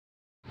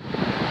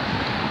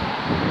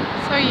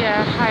So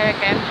yeah, hi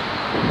again.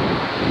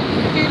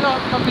 You lot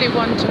are probably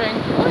wondering,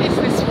 what is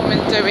this woman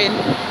doing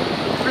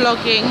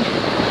vlogging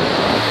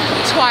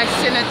twice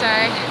in a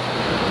day?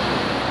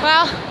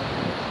 Well,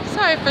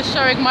 sorry for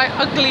showing my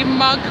ugly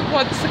mug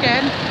once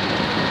again,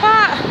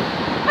 but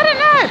I don't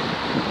know,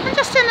 I'm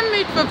just in the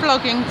mood for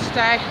vlogging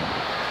today.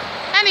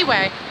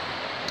 Anyway,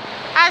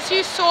 as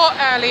you saw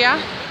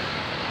earlier,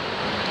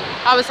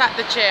 I was at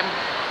the gym.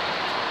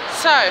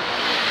 So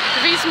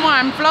the reason why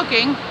I'm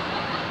vlogging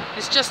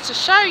is just to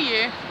show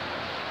you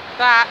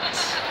that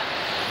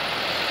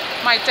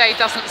my day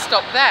doesn't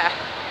stop there.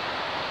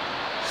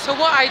 So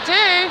what I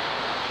do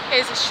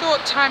is, a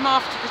short time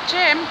after the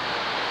gym,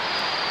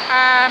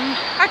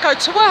 I go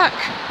to work.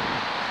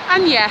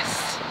 And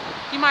yes,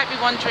 you might be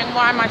wondering,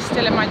 why am I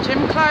still in my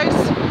gym clothes?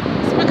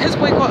 It's because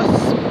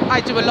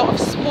I do a lot of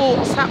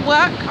sports at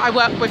work. I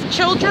work with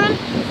children,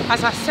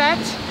 as I said,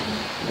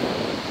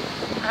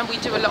 and we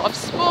do a lot of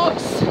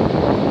sports.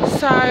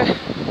 So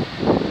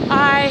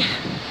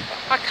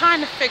I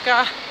kind of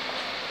figure,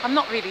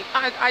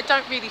 I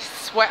don't really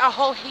sweat a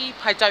whole heap.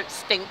 I don't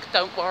stink,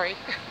 don't worry.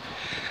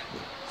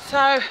 So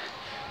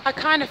I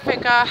kind of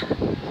figure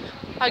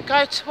I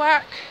go to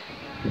work,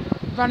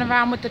 run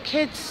around with the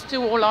kids,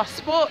 do all our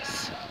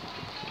sports,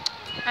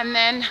 and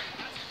then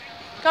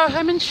go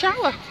home and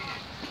shower.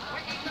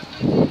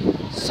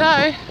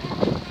 So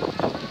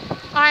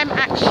I'm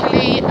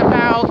actually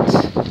about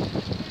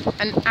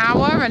an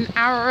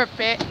hour a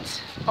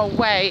bit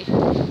away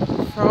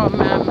from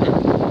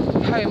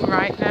home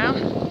right now.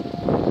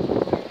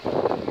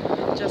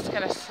 I'm just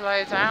gonna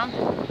slow down.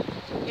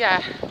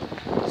 Yeah,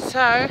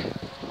 so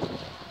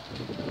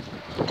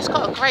it's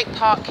got a great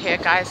park here,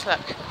 guys, look.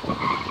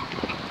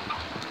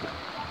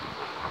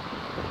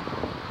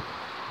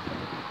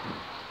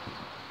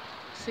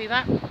 See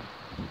that?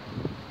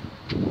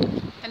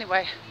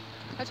 Anyway,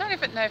 I don't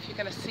even know if you're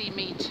gonna see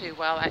me too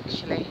well,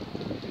 actually.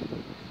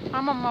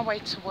 I'm on my way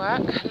to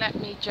work. Let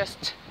me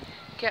just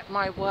get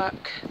my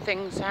work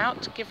things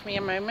out. Give me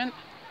a moment.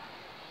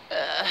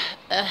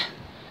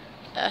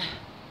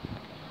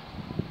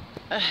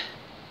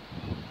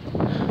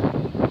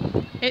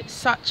 It's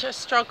such a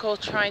struggle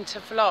trying to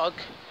vlog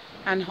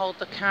and hold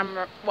the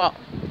camera,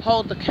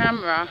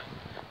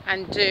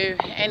 and do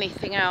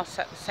anything else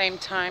at the same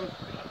time.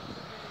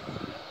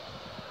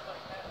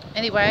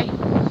 Anyway,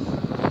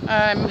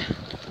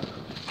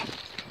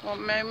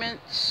 one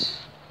moment.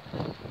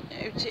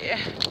 Oh dear.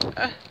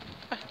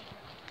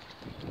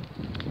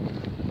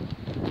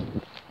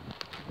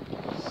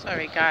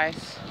 Sorry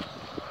guys.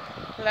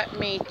 Let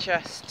me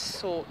just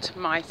sort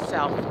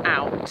myself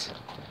out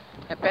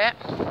a bit.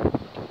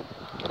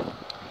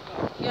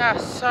 Yeah,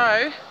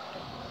 so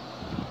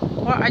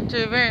what I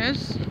do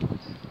is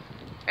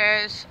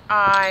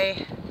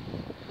I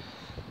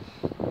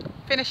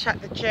finish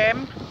at the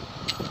gym,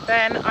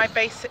 then I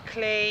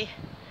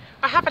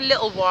have a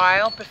little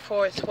while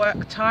before it's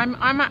work time.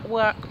 I'm at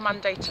work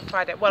Monday to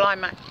Friday. Well,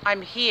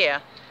 I'm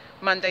here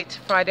Monday to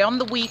Friday. On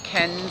the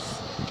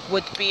weekends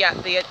would be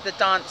at the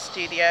dance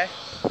studio.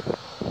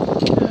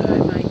 Oh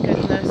my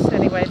goodness.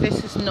 Anyway,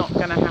 this is not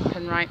going to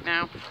happen right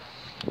now.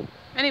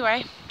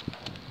 Anyway,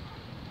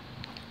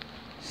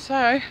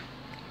 so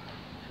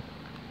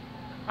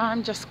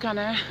I'm just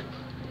gonna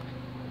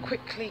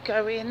quickly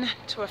go in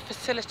to a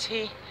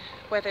facility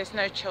where there's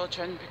no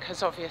children,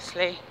 because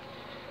obviously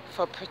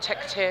for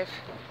protective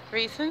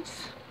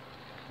reasons.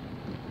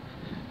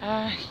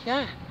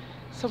 Yeah,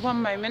 so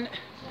one moment,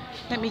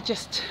 let me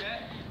just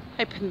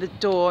open the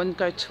door and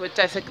go to a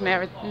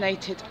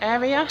designated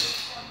area.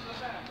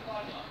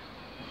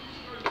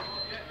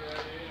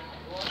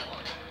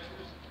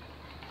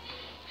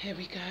 Here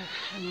we go,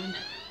 hang on.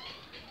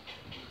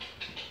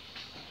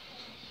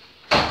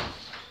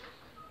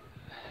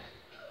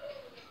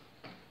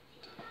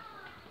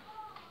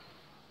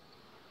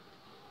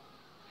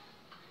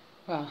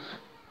 Well,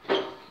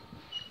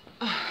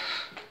 I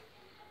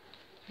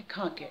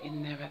can't get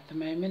in there at the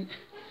moment,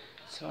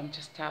 so I'm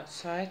just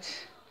outside.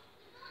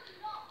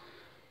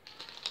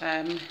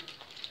 I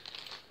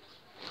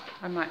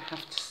might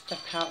have to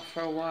step out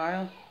for a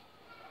while,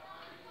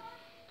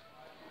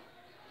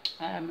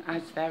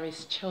 as there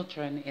is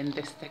children in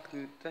this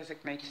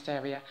designated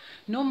area.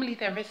 Normally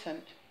there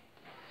isn't.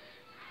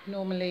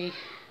 Normally,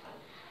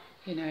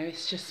 you know,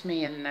 it's just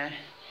me in there.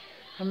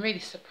 I'm really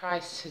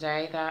surprised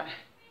today that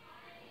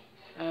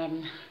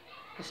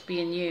it's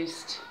being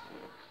used.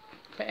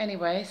 But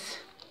anyways,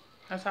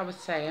 as I was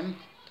saying,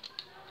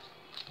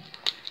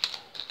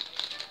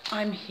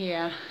 I'm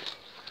here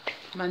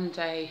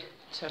Monday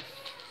to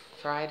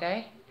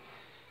Friday,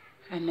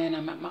 and then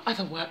I'm at my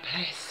other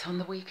workplace on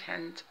the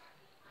weekend,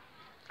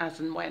 as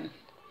and when.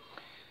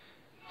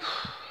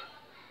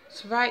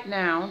 So right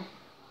now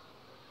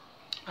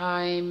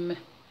I'm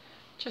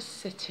just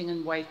sitting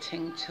and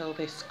waiting till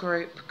this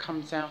group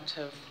comes out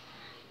of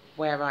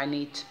where I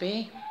need to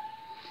be.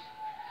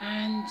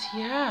 And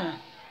yeah,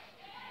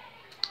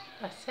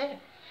 that's it.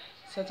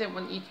 So I didn't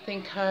want you to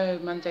think, oh,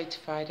 Monday to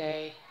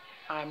Friday,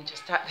 I'm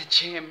just at the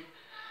gym.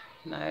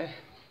 No.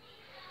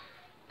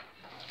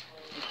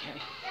 Okay.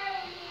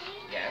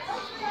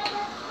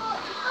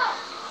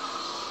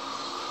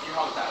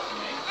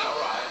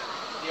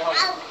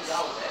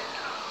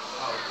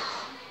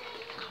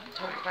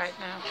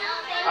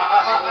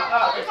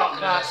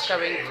 bus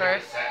going through.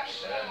 So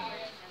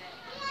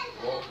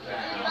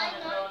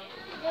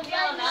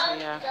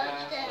yeah,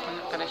 I'm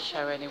not going to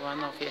show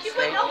anyone obviously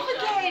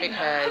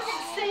because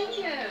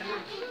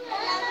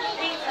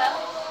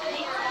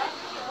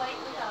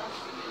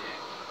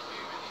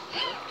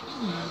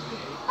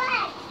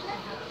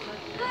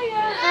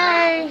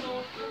Hi.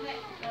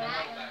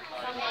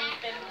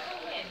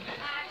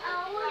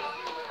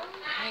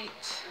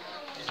 Right.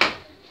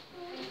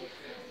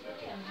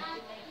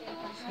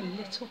 It's a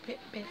little bit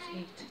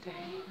busy today.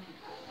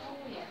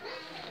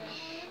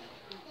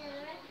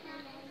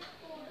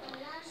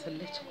 It's a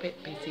little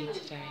bit busy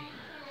today.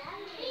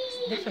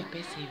 It's never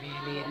busy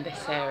really in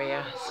this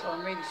area, so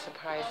I'm really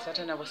surprised. I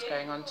don't know what's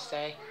going on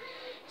today.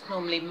 It's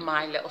normally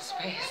my little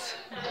space.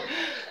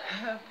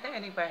 But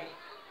anyway,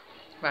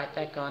 right,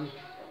 they're gone.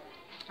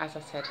 As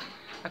I said,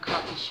 I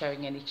can't be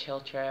showing any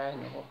children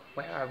or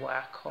where I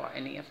work or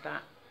any of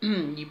that.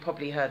 You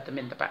probably heard them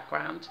in the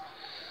background.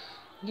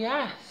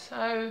 Yeah,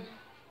 so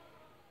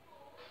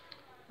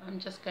I'm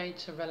just going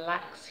to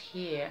relax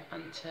here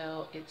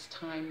until it's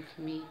time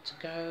for me to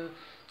go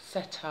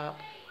set up,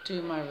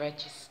 do my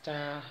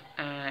register,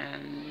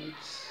 and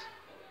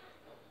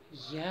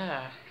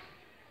yeah,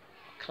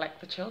 collect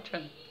the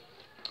children.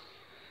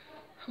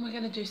 And we're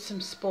going to do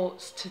some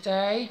sports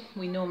today.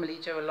 We normally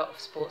do a lot of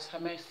sports. I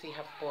mostly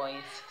have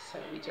boys, so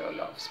we do a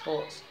lot of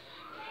sports.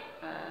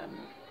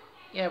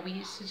 Yeah, we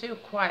used to do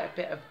quite a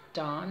bit of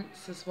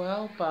dance as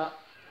well, but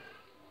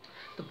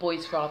the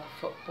boys rather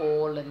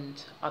football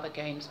and other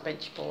games,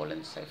 bench ball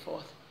and so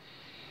forth.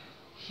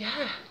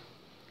 Yeah,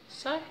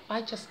 so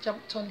I just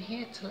jumped on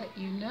here to let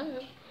you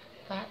know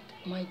that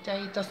my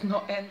day does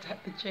not end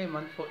at the gym,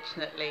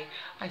 unfortunately.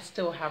 I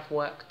still have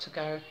work to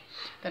go.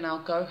 Then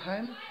I'll go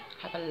home,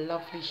 have a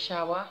lovely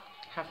shower,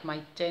 have my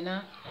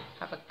dinner,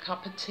 have a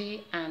cup of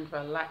tea and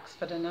relax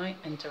for the night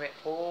and do it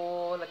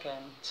all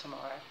again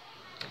tomorrow.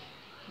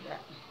 Yeah,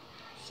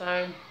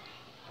 so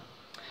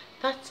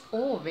that's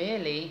all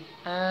really.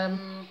 Got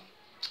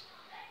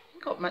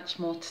much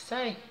more to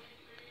say.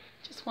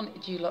 Just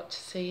wanted you lot to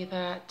see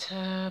that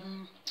I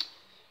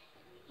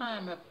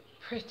am a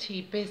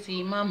pretty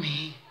busy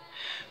mummy.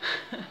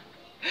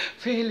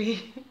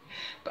 Really.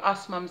 But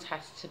us mums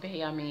has to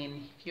be. I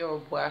mean, if you're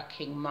a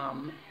working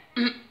mum,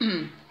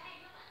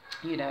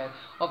 you know,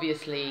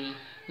 obviously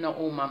not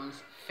all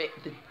mums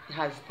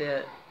has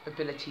the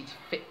ability to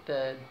fit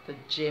the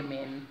gym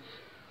in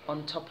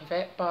on top of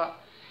it, but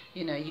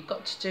you know, you've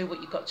got to do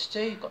what you've got to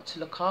do. You've got to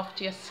look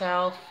after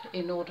yourself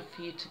in order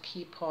for you to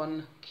keep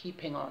on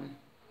keeping on.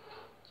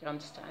 Do you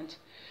understand?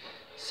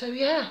 So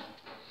yeah,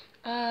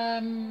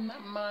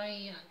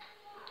 my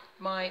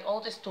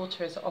oldest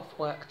daughter is off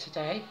work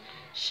today.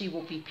 She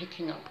will be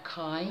picking up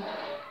Kai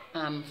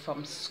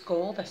from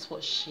school. That's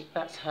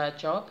her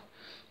job.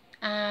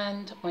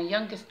 And my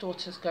youngest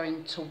daughter's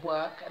going to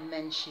work, and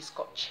then she's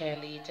got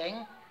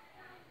cheerleading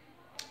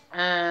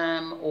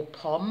or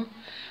pom.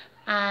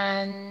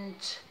 And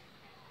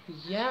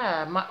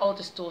yeah, my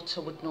oldest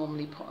daughter would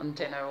normally put on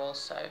dinner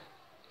also.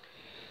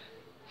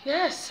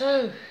 Yeah,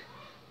 so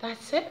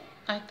that's it.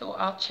 I thought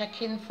I'll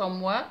check in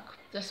from work.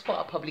 That's what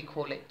I'll probably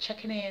call it,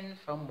 checking in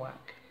from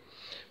work.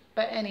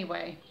 But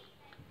anyway,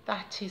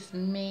 that is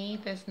me.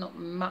 There's not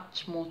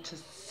much more to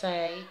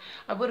say.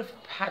 I would have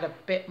had a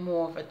bit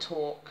more of a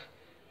talk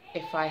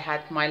if I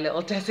had my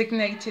little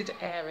designated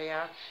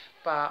area,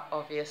 but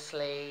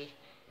obviously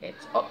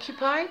it's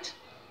occupied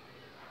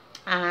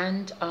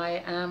and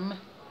I am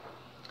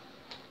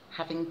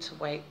having to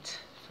wait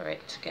for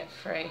it to get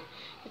free.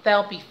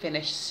 They'll be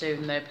finished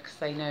soon though, because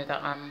they know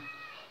that I'm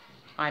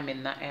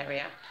in that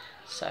area,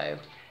 so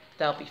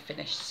they'll be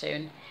finished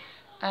soon.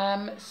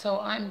 So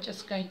I'm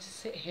just going to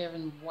sit here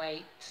and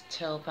wait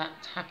till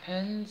that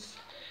happens.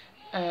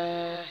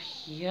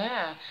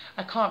 Yeah,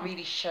 I can't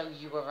really show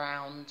you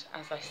around.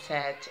 As I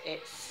said,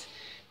 it's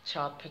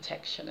child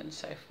protection and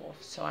so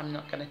forth, so I'm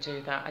not going to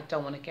do that. I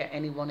don't want to get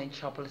anyone in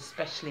trouble,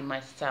 especially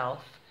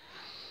myself.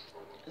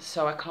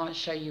 So I can't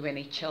show you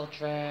any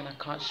children, I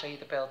can't show you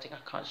the building, I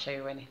can't show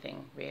you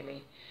anything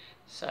really.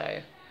 So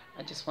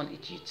I just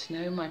wanted you to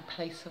know my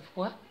place of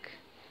work,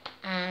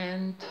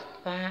 and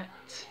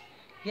that,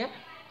 yeah,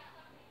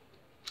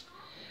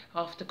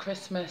 after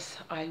Christmas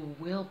I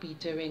will be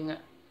doing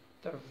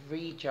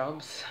 3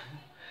 jobs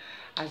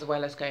as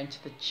well as going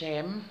to the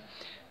gym.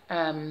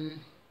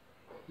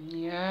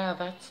 Yeah,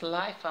 that's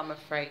life, I'm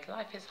afraid.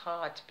 Life is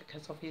hard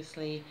because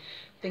obviously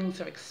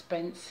things are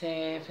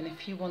expensive, and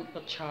if you want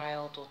your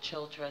child or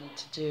children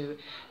to do,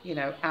 you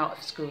know, out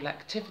of school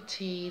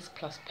activities,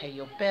 plus pay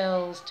your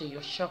bills, do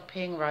your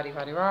shopping,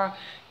 rah-de-rah-de-rah,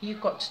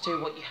 you've got to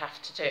do what you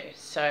have to do.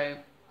 So,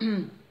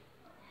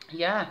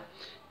 yeah,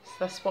 so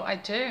that's what I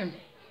do.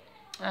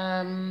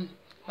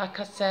 Like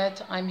I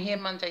said, I'm here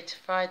Monday to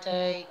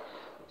Friday,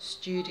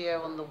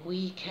 studio on the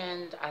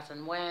weekend as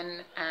and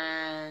when,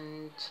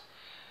 and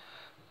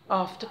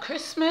after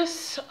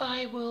Christmas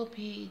I will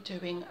be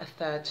doing a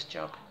 3rd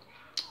job.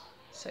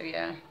 So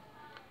yeah,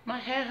 my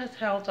hair has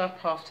held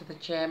up after the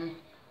gym.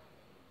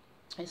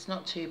 It's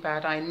not too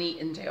bad. I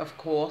neatened it, of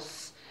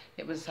course.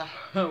 It was a,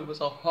 it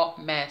was a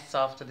hot mess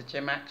after the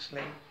gym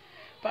actually.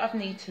 But I've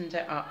neatened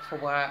it up for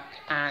work,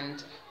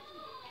 and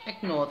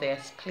ignore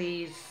this,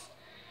 please.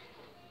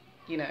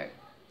 You know,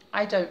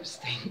 I don't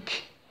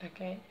stink,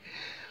 okay?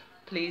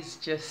 Please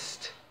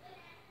just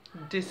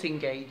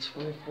disengage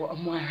with what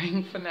I'm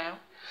wearing for now.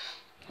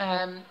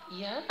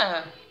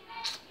 Yeah.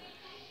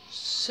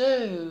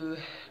 So,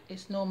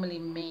 it's normally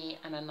me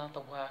and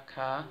another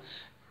worker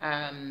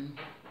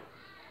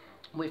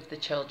with the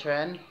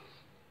children.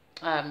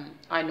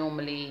 I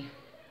normally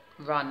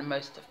run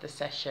most of the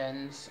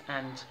sessions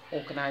and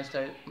organise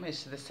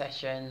most of the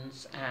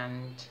sessions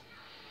and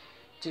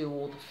do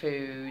all the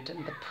food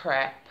and the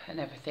prep and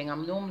everything.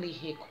 I'm normally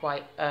here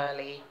quite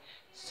early,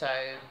 so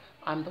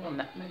I'm the one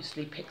that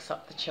mostly picks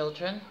up the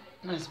children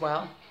as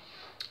well.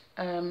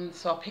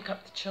 So I'll pick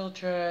up the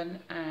children,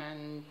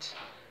 and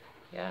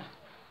yeah.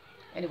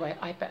 Anyway,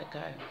 I better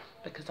go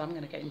because I'm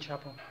going to get in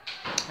trouble.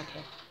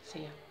 Okay,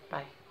 see ya.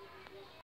 Bye.